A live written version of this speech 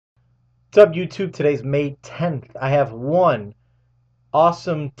What's up, YouTube? Today's May 10th. I have one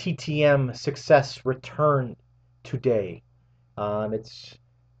awesome TTM success return today. It's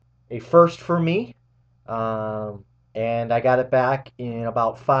a first for me, um, and I got it back in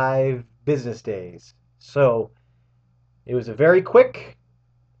about 5 business days. So it was a very quick,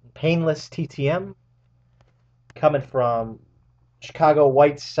 painless TTM coming from Chicago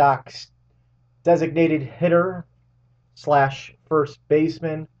White Sox designated hitter slash first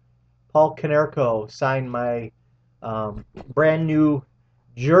baseman Paul Konerko signed my brand new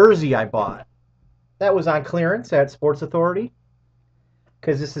jersey I bought. That was on clearance at Sports Authority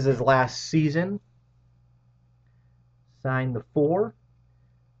because this is his last season. Signed the four.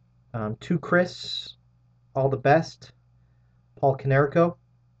 To Chris, all the best. Paul Konerko.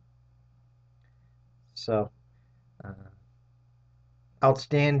 So, uh,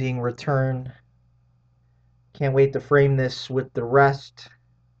 outstanding return. Can't wait to frame this with the rest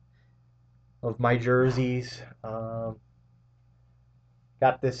of my jerseys. Got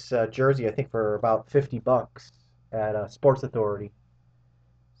this jersey, I think, for about $50 at Sports Authority.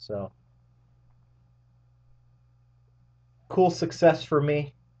 So, cool success for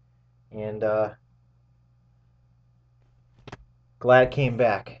me, and glad it came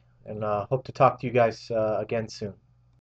back. And hope to talk to you guys again soon.